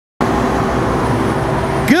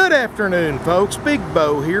afternoon, folks. Big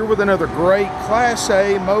Bo here with another great Class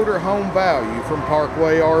A motorhome value from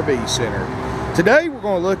Parkway RV Center. Today we're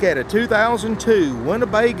going to look at a 2002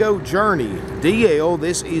 Winnebago Journey DL.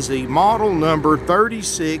 This is the model number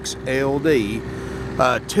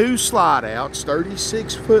 36LD. 2 slide outs,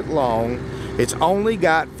 36 foot long. It's only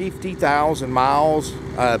got 50,000 miles.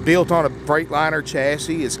 Built on a Freightliner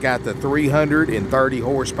chassis. It's got the 330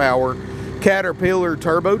 horsepower Caterpillar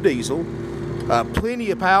turbo diesel.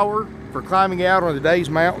 Plenty of power for climbing out on today's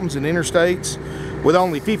mountains and interstates. With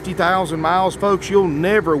only 50,000 miles, folks, you'll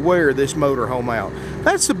never wear this motorhome out.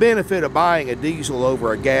 That's the benefit of buying a diesel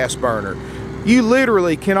over a gas burner. You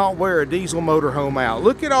literally cannot wear a diesel motorhome out.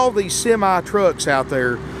 Look at all these semi trucks out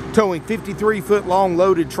there towing 53-foot long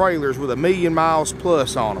loaded trailers with 1,000,000 miles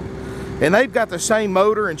plus on them. And they've got the same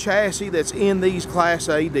motor and chassis that's in these Class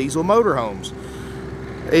A diesel motorhomes.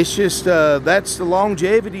 It's just, that's the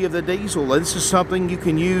longevity of the diesel. This is something you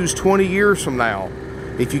can use 20 years from now.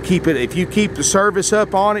 If you keep the service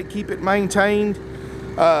up on it, keep it maintained,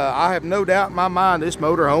 I have no doubt in my mind this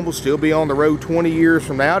motorhome will still be on the road 20 years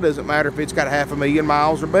from now. It doesn't matter if it's got 500,000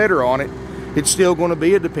 miles or better on it. It's still going to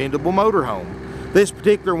be a dependable motorhome. This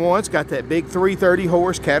particular one's got that big 330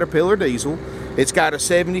 horse Caterpillar diesel. It's got a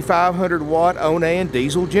 7,500 watt Onan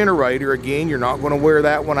diesel generator. Again, you're not going to wear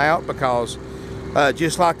that one out because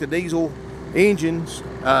just like the diesel engines,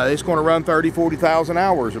 it's going to run 40,000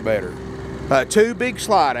 hours or better. 2 big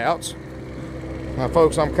slide outs. Now,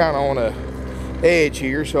 folks, I'm kind of on a edge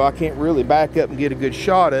here, so I can't really back up and get a good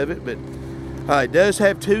shot of it, but it does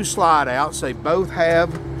have 2 slide outs. They both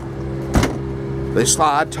have the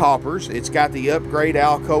slide toppers. It's got the upgrade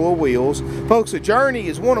Alcoa wheels. Folks, the Journey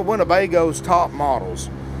is one of Winnebago's top models.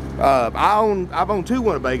 I've owned 2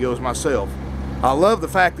 Winnebagos myself. I love the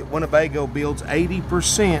fact that Winnebago builds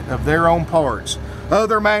 80% of their own parts.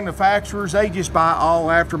 Other manufacturers, they just buy all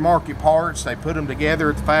aftermarket parts. They put them together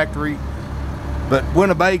at the factory. But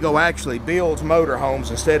Winnebago actually builds motorhomes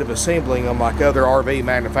instead of assembling them like other RV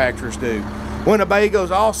manufacturers do. Winnebago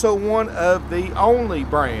is also one of the only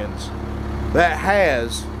brands that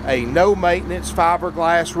has a no maintenance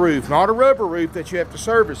fiberglass roof. Not a rubber roof that you have to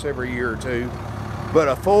service every year or two, but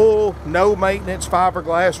a full no maintenance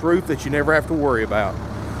fiberglass roof that you never have to worry about.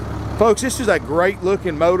 Folks, this is a great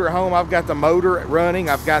looking motorhome. I've got the motor running.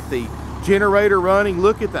 I've got the generator running.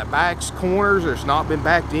 Look at the back corners. It's not been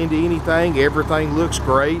backed into anything. Everything looks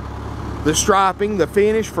great. The striping, the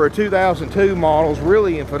finish for a 2002 model is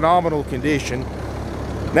really in phenomenal condition.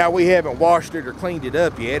 Now, we haven't washed it or cleaned it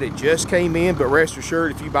up yet. It just came in, but rest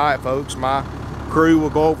assured, if you buy it, folks, my crew will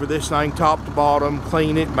go over this thing top to bottom,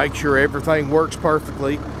 clean it, make sure everything works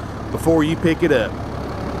perfectly before you pick it up.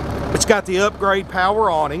 It's got the upgrade power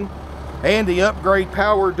awning and the upgrade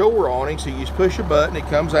power door awning, so you just push a button, it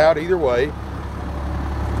comes out either way.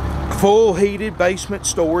 Full heated basement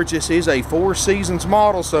storage. This is a 4 seasons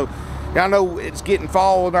model, so I know it's getting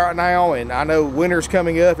fall right now, and I know winter's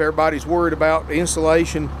coming up. Everybody's worried about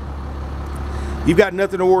insulation. You've got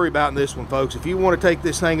nothing to worry about in this one, folks. If you want to take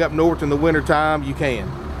this thing up north in the winter time, you can.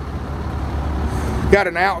 Got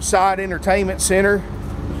an outside entertainment center.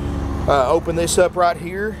 Open this up right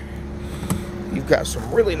here. You've got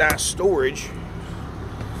some really nice storage.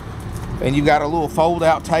 And you've got a little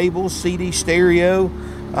fold-out table, CD stereo.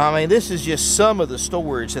 I mean, this is just some of the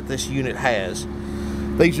storage that this unit has.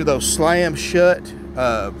 These are those slam shut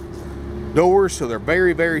doors, so they're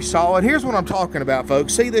very, very solid. Here's what I'm talking about,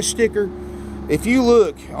 folks. See this sticker? If you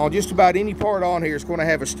look on just about any part on here, it's going to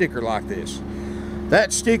have a sticker like this.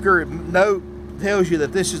 That sticker note tells you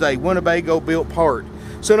that this is a Winnebago built part.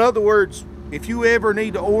 So in other words, if you ever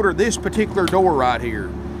need to order this particular door right here,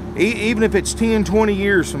 even if it's 10, 20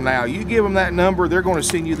 years from now, you give them that number, they're going to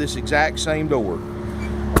send you this exact same door.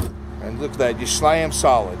 And look at that, just slam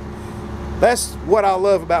solid. That's what I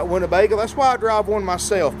love about Winnebago. That's why I drive one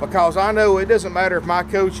myself, because I know it doesn't matter if my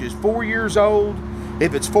coach is 4 years old,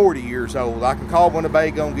 if it's 40 years old. I can call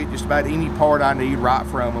Winnebago and get just about any part I need right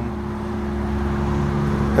from them.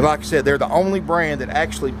 And like I said, they're the only brand that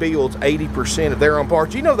actually builds 80% of their own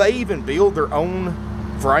parts. You know, they even build their own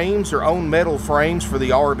frames, their own metal frames for the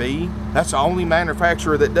RV. That's the only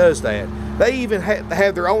manufacturer that does that. They even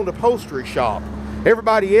have their own upholstery shop.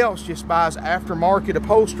 Everybody else just buys aftermarket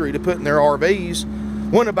upholstery to put in their RVs.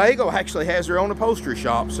 Winnebago actually has their own upholstery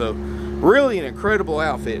shop. So really an incredible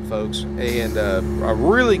outfit, folks, and a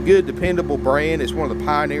really good dependable brand. It's one of the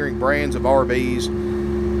pioneering brands of RVs.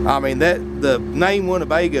 I mean, the name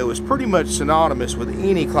Winnebago is pretty much synonymous with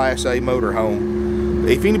any Class A motorhome.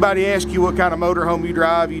 If anybody asks you what kind of motorhome you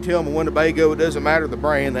drive, you tell them a Winnebago. It doesn't matter the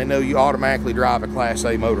brand, they know you automatically drive a Class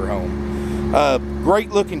A motorhome.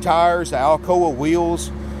 Great looking tires, the Alcoa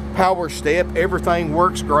wheels. power step. Everything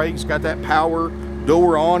works great. It's got that power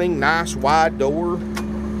door awning, nice wide door.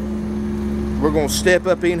 We're going to step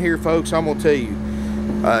up in here, folks. I'm going to tell you,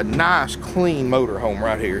 nice clean motorhome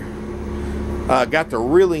right here. Got the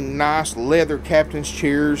really nice leather captain's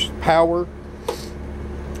chairs, power.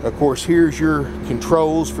 Of course, here's your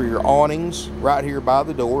controls for your awnings right here by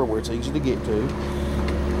the door where it's easy to get to.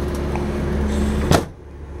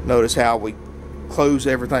 Notice how we close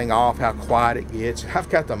everything off, how quiet it gets. I've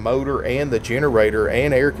got the motor and the generator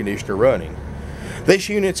and air conditioner running. This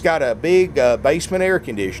unit's got a big basement air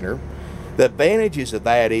conditioner. The advantages of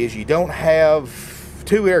that is you don't have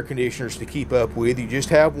two air conditioners to keep up with, you just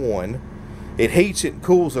have one. It heats it and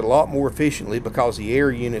cools it a lot more efficiently because the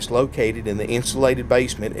air unit's located in the insulated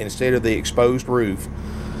basement instead of the exposed roof.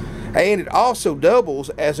 And it also doubles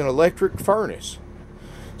as an electric furnace.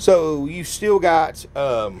 So you still got,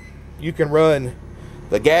 you can run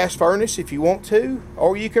the gas furnace if you want to,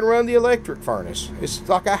 or you can run the electric furnace. It's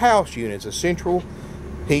like a house unit. It's a central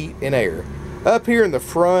heat and air. Up here in the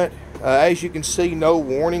front, as you can see, no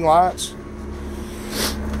warning lights.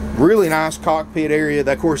 Really nice cockpit area.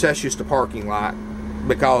 Of course, that's just a parking lot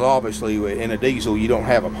because obviously in a diesel you don't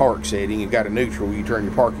have a park setting. You've got a neutral, you turn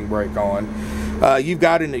your parking brake on. You've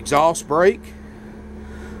got an exhaust brake.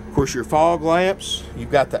 Of course, your fog lamps.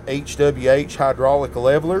 You've got the HWH Hydralic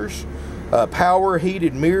Levelers. Power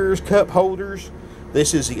heated mirrors, cup holders.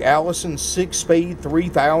 This is the Allison 6-speed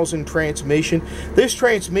 3000 transmission. This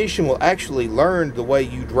transmission will actually learn the way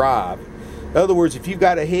you drive. In other words, if you've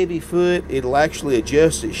got a heavy foot, it'll actually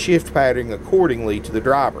adjust its shift pattern accordingly to the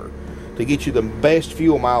driver to get you the best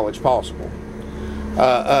fuel mileage possible.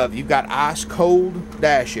 You've got ice cold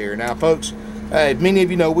dash air. Now, folks, many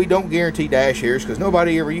of you know we don't guarantee dash airs because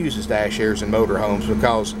nobody ever uses dash airs in motorhomes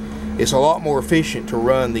because it's a lot more efficient to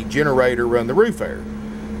run the generator, run the roof air.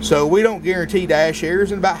 So we don't guarantee dash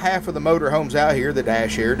airs, and about half of the motorhomes out here the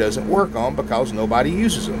dash air doesn't work on because nobody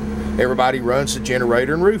uses them. Everybody runs the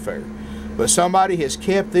generator and roof air. But somebody has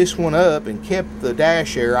kept this one up and kept the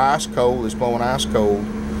dash air ice cold. It's blowing ice cold.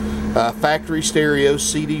 Factory stereo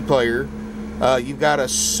CD player. You've got a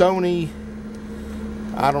Sony,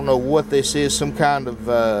 I don't know what this is, some kind of,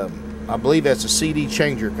 I believe that's a CD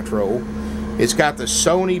changer control. It's got the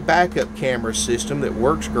Sony backup camera system that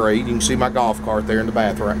works great. You can see my golf cart there in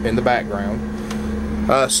the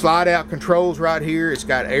background. Slide out controls right here. It's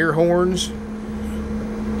got air horns,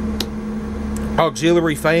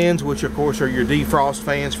 auxiliary fans, which of course are your defrost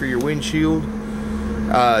fans for your windshield.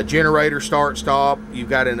 Generator start stop. You've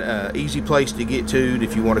got an easy place to get to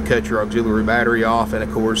if you want to cut your auxiliary battery off, and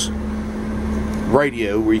of course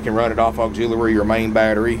radio where you can run it off auxiliary or main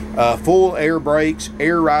battery. Full air brakes,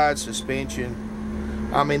 air ride suspension.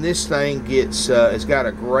 I mean, this thing gets it's got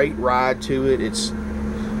a great ride to it. It's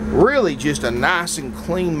really just a nice and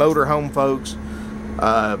clean motorhome, folks.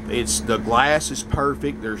 The glass is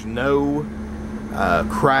perfect. There's no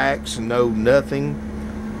cracks, nothing.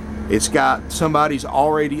 It's got, somebody's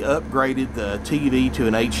already upgraded the TV to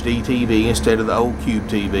an HD TV instead of the old Cube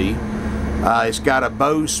TV. It's got a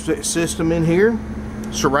Bose system in here,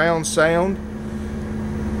 surround sound.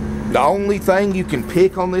 The only thing you can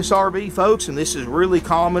pick on this RV, folks, and this is really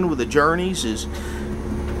common with the Journeys, is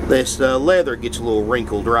this leather gets a little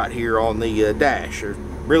wrinkled right here on the dash. There's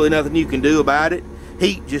really nothing you can do about it.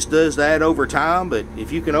 Heat just does that over time, but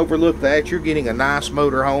if you can overlook that, you're getting a nice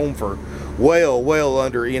motorhome for well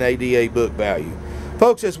under NADA book value.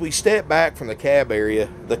 Folks, as we step back from the cab area,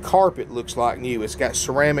 the carpet looks like new. It's got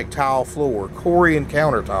ceramic tile floor, Corian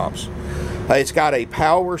countertops. It's got a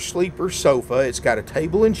power sleeper sofa. It's got a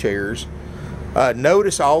table and chairs.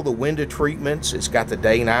 Notice all the window treatments. It's got the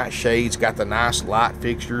day-night shades, got the nice light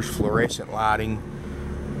fixtures, fluorescent lighting.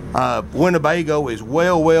 Winnebago is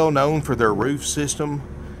well known for their roof system.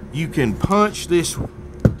 You can punch this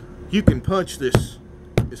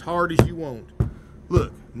as hard as you want.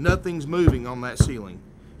 Look, nothing's moving on that ceiling.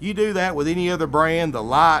 You do that with any other brand, the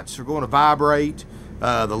lights are going to vibrate,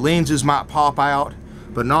 the lenses might pop out,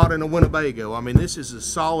 but not in a Winnebago. I mean, this is as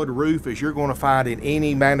solid roof as you're going to find in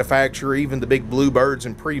any manufacturer. Even the big Bluebirds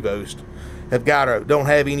and Prevost don't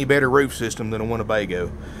have any better roof system than a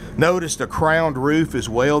Winnebago. Notice the crowned roof as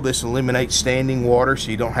well. This eliminates standing water,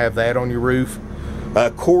 so you don't have that on your roof.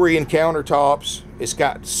 Corian countertops. It's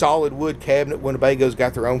got solid wood cabinet. Winnebago's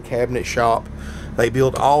got their own cabinet shop. They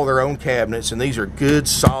build all their own cabinets, and these are good,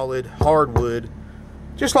 solid, hardwood,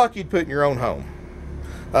 just like you'd put in your own home.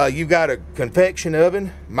 You've got a convection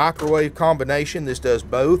oven, microwave combination. This does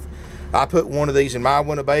both. I put one of these in my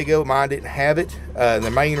Winnebago. Mine didn't have it.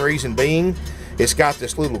 The main reason being, it's got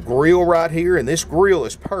this little grill right here, and this grill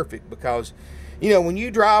is perfect because You know, when you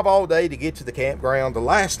drive all day to get to the campground, the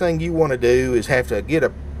last thing you want to do is have to get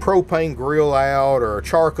a propane grill out or a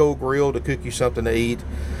charcoal grill to cook you something to eat.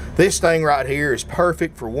 This thing right here is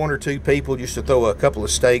perfect for 1 or 2 people just to throw a couple of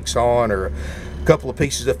steaks on, or a couple of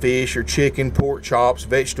pieces of fish or chicken, pork chops,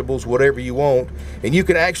 vegetables, whatever you want. And you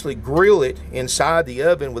can actually grill it inside the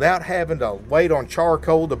oven without having to wait on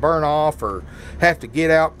charcoal to burn off or have to get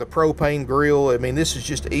out the propane grill. I mean, this is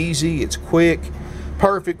just easy, it's quick,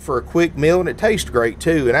 perfect for a quick meal, and it tastes great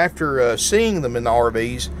too. And after seeing them in the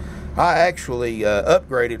RVs, I actually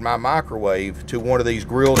upgraded my microwave to one of these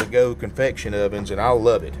grill-to-go convection ovens, and I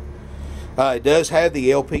love it. It does have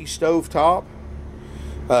the LP stove top,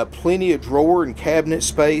 plenty of drawer and cabinet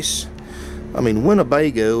space. I mean,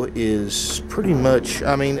 Winnebago is pretty much,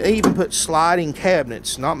 I mean, they even put sliding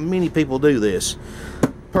cabinets. Not many people do this.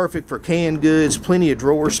 Perfect for canned goods, plenty of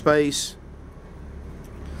drawer space.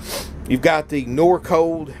 You've got the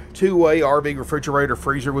Norcold 2-way RV refrigerator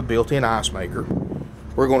freezer with built-in ice maker.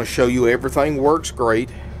 We're going to show you everything works great.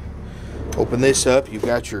 Open this up, you've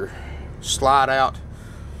got your slide out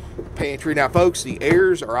pantry. Now folks, the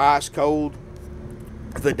airs are ice cold.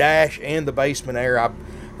 The dash and the basement air,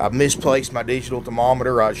 I've misplaced my digital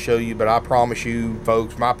thermometer. I'll show you, but I promise you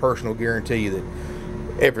folks, my personal guarantee that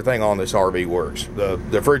everything on this RV works. The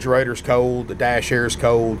refrigerator's cold, the dash air is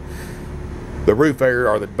cold, the roof air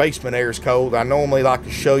or the basement air is cold. I normally like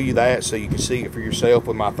to show you that so you can see it for yourself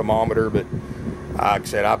with my thermometer, but like I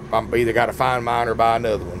said, I'm either got to find mine or buy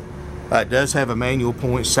another one. It does have a manual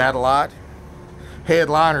point satellite.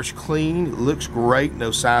 Headliner's clean, it looks great,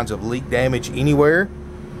 no signs of leak damage anywhere.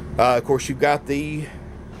 Of course, you've got the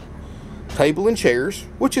table and chairs,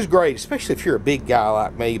 which is great, especially if you're a big guy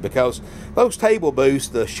like me, because those table booths,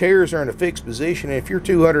 the chairs are in a fixed position, and if you're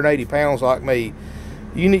 280 pounds like me,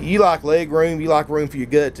 you like leg room, you like room for your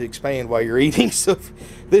gut to expand while you're eating. So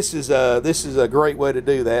this is a great way to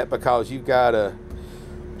do that, because you've got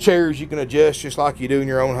chairs you can adjust just like you do in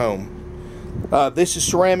your own home. This is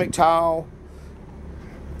ceramic tile.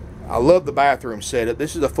 I love the bathroom setup.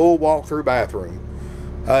 This is a full walk-through bathroom.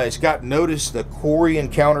 It's got, notice the Corian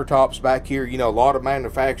countertops back here. You know, a lot of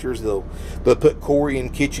manufacturers, they'll put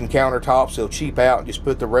Corian kitchen countertops. They'll cheap out and just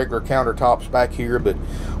put the regular countertops back here, but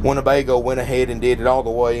Winnebago went ahead and did it all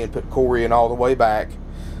the way and put Corian all the way back.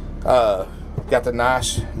 Got the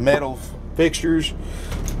nice metal fixtures.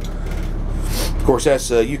 Of course, that's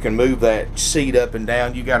you can move that seat up and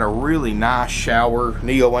down. You got a really nice shower,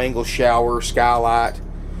 neo-angle shower, skylight.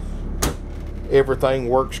 Everything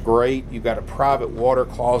works great. You've got a private water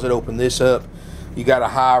closet. Open this up. You got a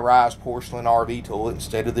high-rise porcelain RV toilet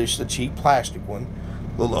instead of this, the cheap plastic one.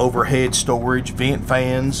 Little overhead storage, vent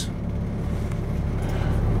fans.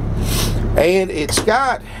 And it's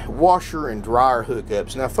got washer and dryer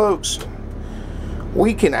hookups. Now, folks,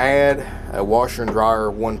 we can add a washer and dryer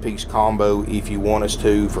one-piece combo if you want us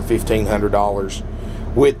to for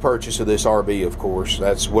 $1,500 with purchase of this RV, of course.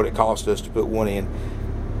 That's what it cost us to put one in.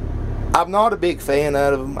 I'm not a big fan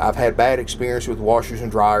of them. I've had bad experience with washers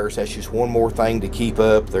and dryers. That's just one more thing to keep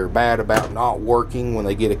up. They're bad about not working when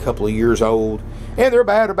they get a couple of years old, and they're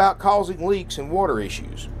bad about causing leaks and water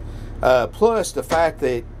issues. Plus the fact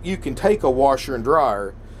that you can take a washer and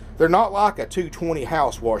dryer. They're not like a 220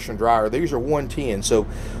 house washer and dryer. These are 110. So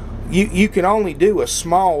you can only do a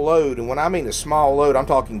small load, and when I mean a small load, I'm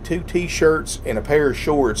talking 2 t-shirts and a pair of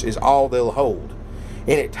shorts is all they'll hold.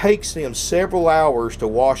 And it takes them several hours to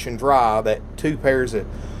wash and dry that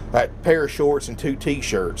pair of shorts and 2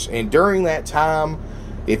 t-shirts. And during that time,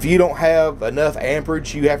 if you don't have enough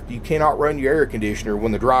amperage, you cannot run your air conditioner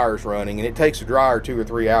when the dryer's running, and it takes a dryer 2 or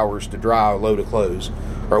 3 hours to dry a load of clothes,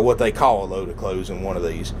 or what they call a load of clothes in one of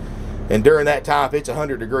these. And during that time, if it's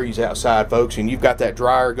 100 degrees outside, folks, and you've got that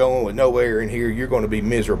dryer going with no air in here, you're going to be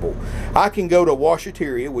miserable. I can go to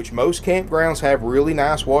washateria, which most campgrounds have really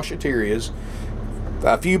nice washaterias.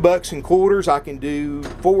 A few bucks and quarters, I can do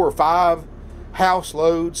 4 or 5 house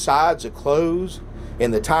loads, sides of clothes, in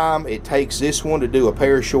the time it takes this one to do a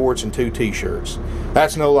pair of shorts and 2 t-shirts.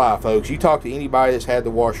 That's no lie, folks. You talk to anybody that's had the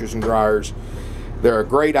washers and dryers, they're a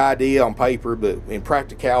great idea on paper, but in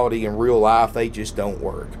practicality, in real life, they just don't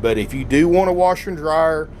work. But if you do want a washer and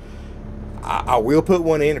dryer, I will put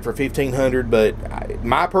one in for $1,500, but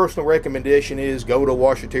my personal recommendation is go to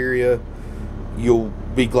washateria. You'll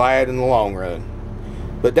be glad in the long run.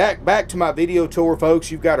 But back to my video tour,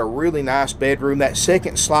 folks. You've got a really nice bedroom. That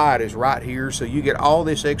second slide is right here, so you get all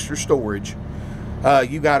this extra storage.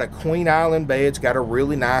 You got a queen island bed. It's got a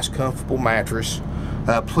really nice, comfortable mattress.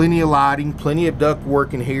 Plenty of lighting, plenty of duct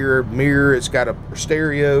work in here. Mirror. It's got a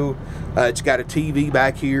stereo. It's got a TV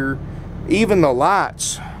back here. Even the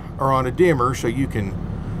lights are on a dimmer, so you can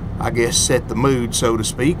I guess, set the mood, so to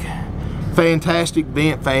speak. Fantastic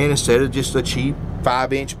vent fan instead of just a cheap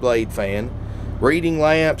 5-inch blade fan. Reading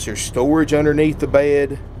lamps, there's storage underneath the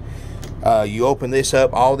bed. You open this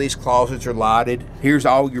up, all these closets are lighted. Here's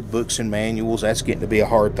all your books and manuals. That's getting to be a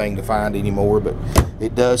hard thing to find anymore, but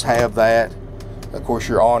it does have that. Of course,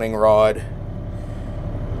 your awning rod.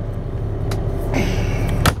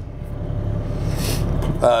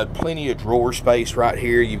 Plenty of drawer space right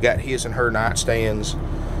here. You've got his and her nightstands.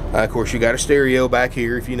 Of course, you got a stereo back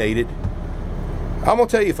here if you need it. I'm gonna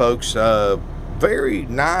tell you, folks, very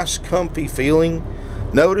nice, comfy feeling.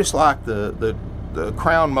 Notice like the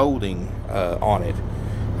crown molding on it.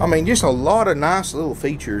 I mean, just a lot of nice little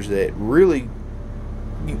features that really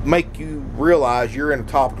make you realize you're in a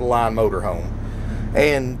top of the line motorhome.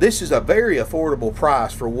 And this is a very affordable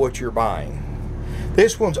price for what you're buying.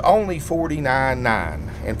 This one's only $49.9.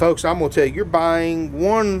 And folks, I'm gonna tell you, you're buying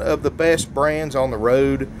one of the best brands on the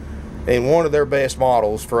road and one of their best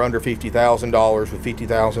models for under $50,000 with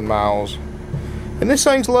 50,000 miles. And this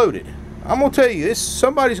thing's loaded. I'm gonna tell you,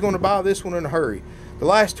 somebody's gonna buy this one in a hurry. The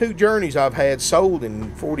last 2 journeys I've had sold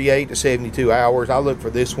in 48 to 72 hours. I look for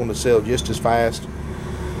this one to sell just as fast.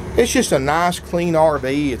 It's just a nice, clean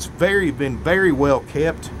RV. It's been very well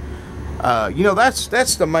kept. You know,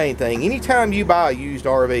 that's the main thing. Anytime you buy a used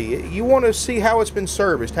RV, you want to see how it's been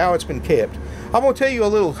serviced, how it's been kept. I'm gonna tell you a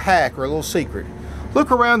little hack or a little secret.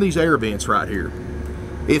 Look around these air vents right here.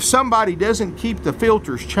 If somebody doesn't keep the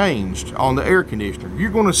filters changed on the air conditioner,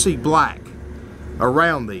 you're going to see black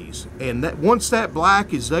around these. And that once that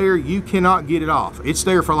black is there, you cannot get it off. It's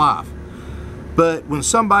there for life. But when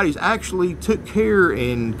somebody's actually took care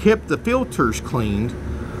and kept the filters cleaned,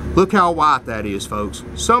 look how white that is, folks.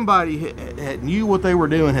 Somebody knew what they were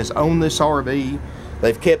doing, has owned this RV.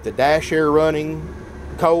 They've kept the dash air running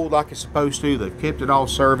cold like it's supposed to. They've kept it all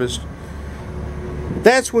serviced.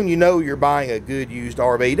 That's when you know you're buying a good used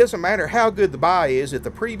RV. It doesn't matter how good the buy is. If the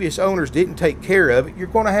previous owners didn't take care of it, you're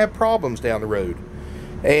going to have problems down the road.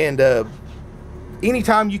 And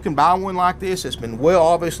anytime you can buy one like this, it's been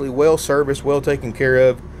obviously well serviced, well taken care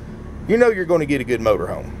of, you know you're going to get a good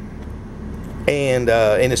motorhome. And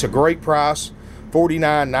it's a great price,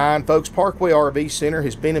 $49.9. Folks, Parkway RV Center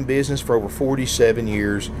has been in business for over 47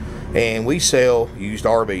 years, and we sell used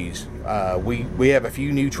RVs. We have a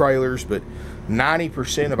few new trailers, but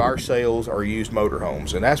 90% of our sales are used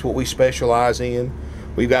motorhomes, and that's what we specialize in.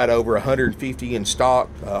 We've got over 150 in stock,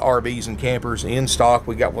 RVs and campers in stock.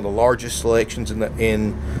 We got one of the largest selections in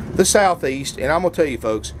the Southeast, and I'm gonna tell you,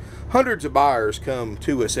 folks, hundreds of buyers come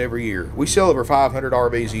to us every year. We sell over 500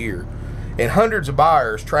 RVs a year, and hundreds of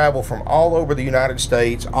buyers travel from all over the United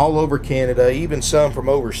States, all over Canada, even some from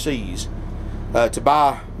overseas, to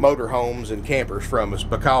buy motorhomes and campers from us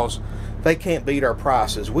because they can't beat our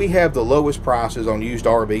prices. We have the lowest prices on used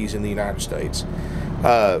RVs in the United States.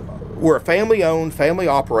 We're a family-owned,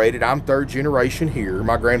 family-operated. I'm 3rd generation here.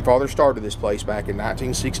 My grandfather started this place back in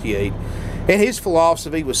 1968, and his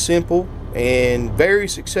philosophy was simple and very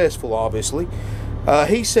successful, obviously.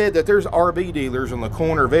 He said that there's RV dealers on the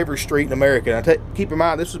corner of every street in America. And keep in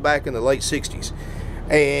mind, this was back in the late 60s.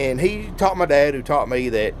 And he taught my dad, who taught me,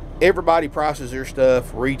 that everybody prices their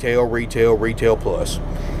stuff retail, retail, retail plus.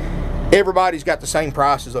 Everybody's got the same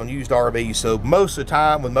prices on used RVs, so most of the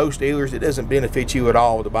time with most dealers, it doesn't benefit you at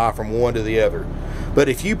all to buy from one to the other. But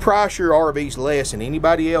if you price your RVs less than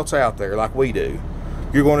anybody else out there like we do,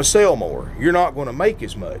 you're going to sell more. You're not going to make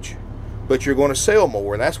as much, but you're going to sell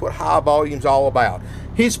more, and that's what high volume's all about.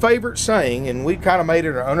 His favorite saying, and we kind of made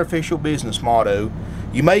it an unofficial business motto,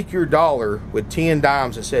 you make your dollar with 10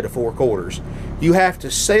 dimes instead of 4 quarters. You have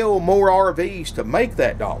to sell more RVs to make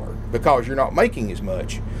that dollar because you're not making as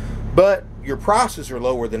much. But your prices are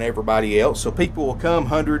lower than everybody else, so people will come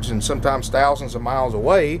hundreds and sometimes thousands of miles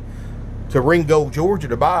away to Ringgold, Georgia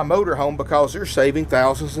to buy a motorhome because they're saving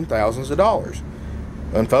thousands and thousands of dollars.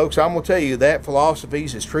 And folks, I'm going to tell you, that philosophy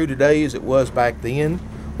is as true today as it was back then.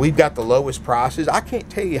 We've got the lowest prices. I can't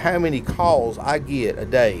tell you how many calls I get a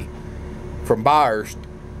day from buyers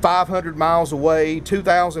 500 miles away,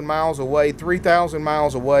 2,000 miles away, 3,000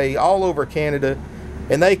 miles away, all over Canada.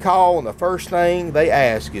 And they call, and the first thing they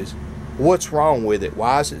ask is, what's wrong with it?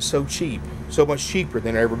 Why is it so cheap? So much cheaper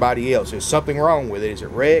than everybody else? Is something wrong with it? Is it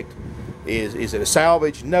wrecked? Is it a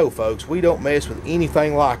salvage? No, folks, we don't mess with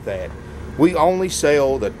anything like that. We only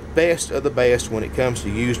sell the best of the best when it comes to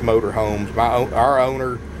used motorhomes. Our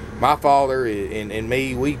owner, my father, and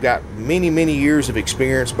me, we've got many, many years of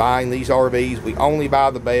experience buying these RVs. We only buy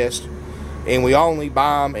the best, and we only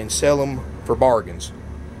buy them and sell them for bargains.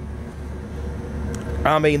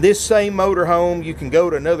 I mean, this same motorhome, you can go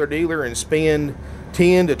to another dealer and spend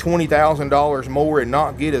 $10,000 to $20,000 more and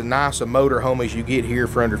not get as nice a motorhome as you get here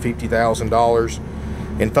for under $50,000.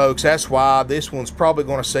 And folks, that's why this one's probably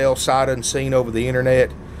going to sell sight unseen over the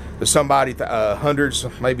internet to somebody hundreds,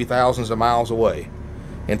 maybe thousands of miles away.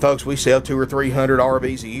 And folks, we sell 200 or 300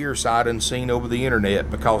 RVs a year sight unseen over the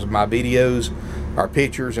internet because of my videos, our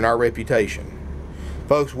pictures, and our reputation.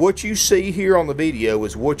 Folks, what you see here on the video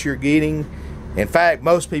is what you're getting. In fact,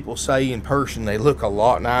 most people say in person they look a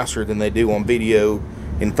lot nicer than they do on video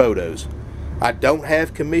and photos. I don't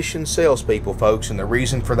have commissioned salespeople, folks, and the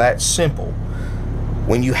reason for that's simple.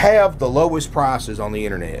 When you have the lowest prices on the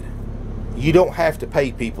internet, you don't have to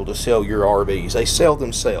pay people to sell your RVs. They sell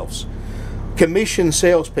themselves. Commissioned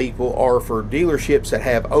salespeople are for dealerships that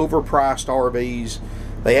have overpriced RVs.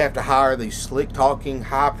 They have to hire these slick-talking,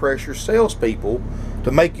 high-pressure salespeople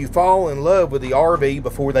to make you fall in love with the RV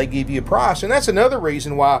before they give you a price. And that's another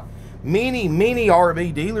reason why many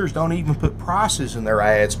RV dealers don't even put prices in their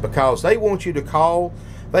ads, because they want you to call.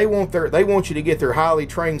 They want you to get their highly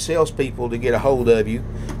trained salespeople to get a hold of you,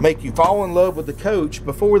 make you fall in love with the coach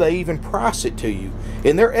before they even price it to you.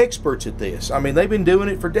 And they're experts at this. I mean, they've been doing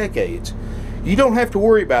it for decades. You don't have to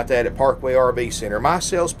worry about that at Parkway RV Center. My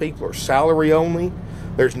salespeople are salary only.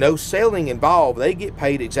 There's no selling involved. They get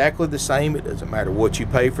paid exactly the same. It doesn't matter what you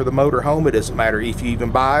pay for the motorhome. It doesn't matter if you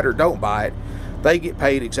even buy it or don't buy it. They get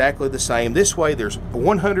paid exactly the same. This way, there's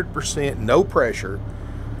 100% no pressure.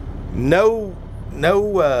 None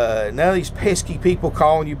of these pesky people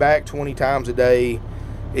calling you back 20 times a day.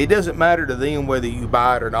 It doesn't matter to them whether you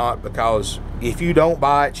buy it or not, because if you don't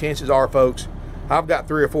buy it, chances are, folks, I've got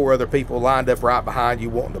 3 or 4 other people lined up right behind you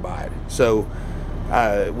wanting to buy it. So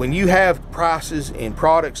when you have prices and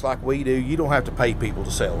products like we do, you don't have to pay people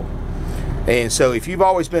to sell them. And so if you've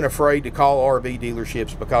always been afraid to call RV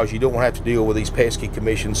dealerships because you don't have to deal with these pesky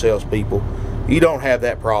commission salespeople, you don't have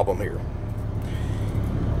that problem here.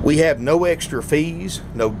 We have no extra fees,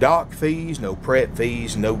 no dock fees, no prep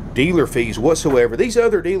fees, no dealer fees whatsoever. These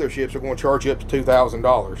other dealerships are going to charge you up to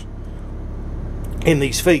 $2,000 in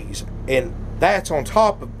these fees. And that's on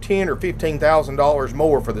top of $10,000 or $15,000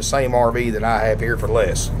 more for the same RV that I have here for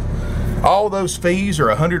less. All those fees are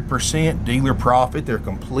 100% dealer profit. They're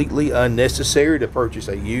completely unnecessary to purchase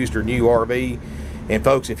a used or new RV. And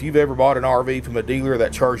folks, if you've ever bought an RV from a dealer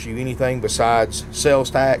that charged you anything besides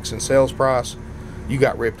sales tax and sales price, you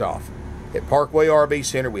got ripped off. At Parkway RV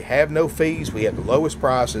Center, we have no fees. We have the lowest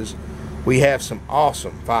prices. We have some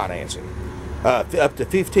awesome financing. Up to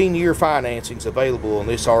 15-year financing's available on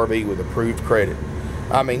this RV with approved credit.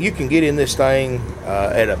 I mean, you can get in this thing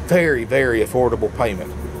at a very, very affordable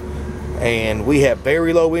payment. And we have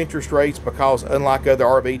very low interest rates because, unlike other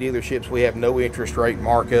RV dealerships, we have no interest rate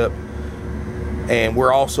markup. And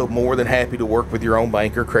we're also more than happy to work with your own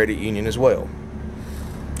bank or credit union as well.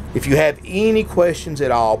 If you have any questions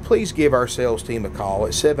at all, please give our sales team a call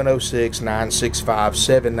at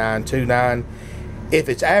 706-965-7929. If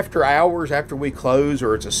it's after hours, after we close,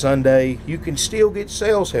 or it's a Sunday, you can still get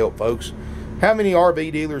sales help, folks. How many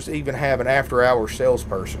RV dealers even have an after-hours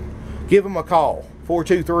salesperson? Give them a call,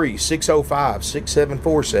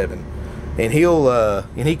 423-605-6747,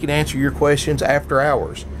 and he can answer your questions after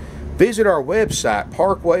hours. Visit our website,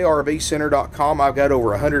 parkwayrvcenter.com. I've got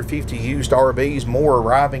over 150 used RVs, more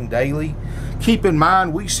arriving daily. Keep in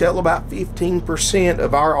mind, we sell about 15%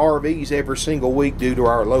 of our RVs every single week due to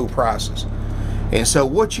our low prices. And so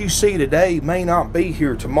what you see today may not be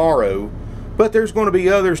here tomorrow, but there's going to be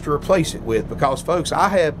others to replace it with, because, folks, I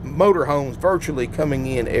have motorhomes virtually coming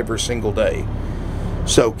in every single day.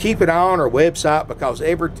 So keep an eye on our website, because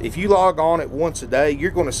if you log on it once a day, you're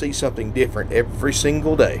going to see something different every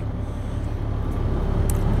single day.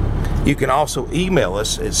 You can also email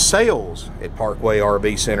us at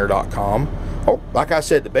sales@parkwayrvcenter.com. Or, like I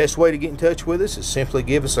said, the best way to get in touch with us is simply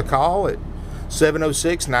give us a call at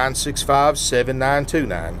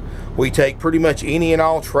 706-965-7929. We take pretty much any and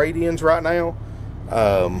all trade-ins right now.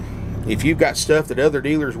 If you've got stuff that other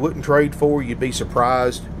dealers wouldn't trade for, you'd be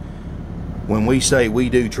surprised when we say we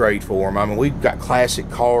do trade for them. I mean, we've got classic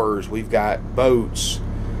cars, we've got boats,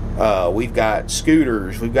 we've got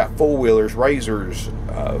scooters, we've got four-wheelers, razors,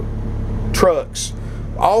 trucks,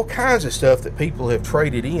 all kinds of stuff that people have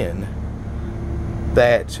traded in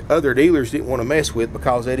that other dealers didn't want to mess with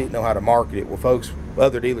because they didn't know how to market it. Well, folks,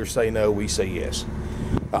 other dealers say no, we say yes.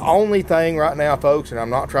 The only thing right now, folks, and I'm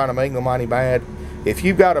not trying to make no money bad, if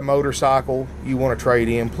you've got a motorcycle you want to trade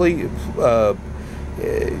in, please, the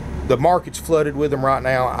market's flooded with them right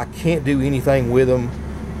now. I can't do anything with them.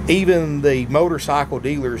 Even the motorcycle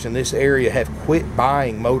dealers in this area have quit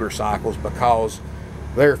buying motorcycles because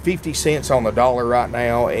they're 50 cents on the dollar right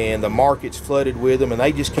now, and the market's flooded with them, and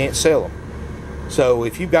they just can't sell them. So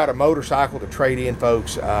if you've got a motorcycle to trade in,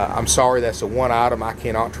 folks, I'm sorry, that's the one item I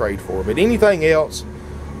cannot trade for. But anything else,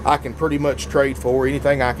 I can pretty much trade for.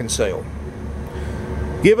 Anything I can sell.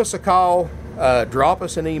 Give us a call. Drop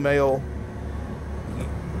us an email.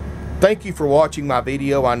 Thank you for watching my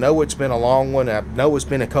video. I know it's been a long one. I know it's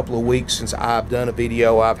been a couple of weeks since I've done a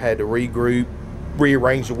video. I've had to regroup,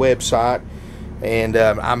 rearrange the website, and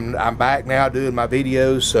I'm back now doing my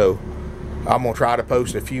videos. So I'm gonna try to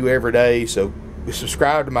post a few every day. So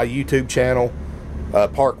subscribe to my YouTube channel.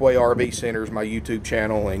 Parkway RV Center is my YouTube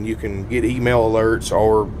channel, and you can get email alerts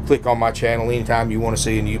or click on my channel anytime you want to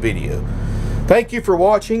see a new video. Thank you for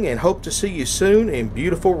watching, and hope to see you soon in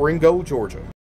beautiful Ringgold, Georgia.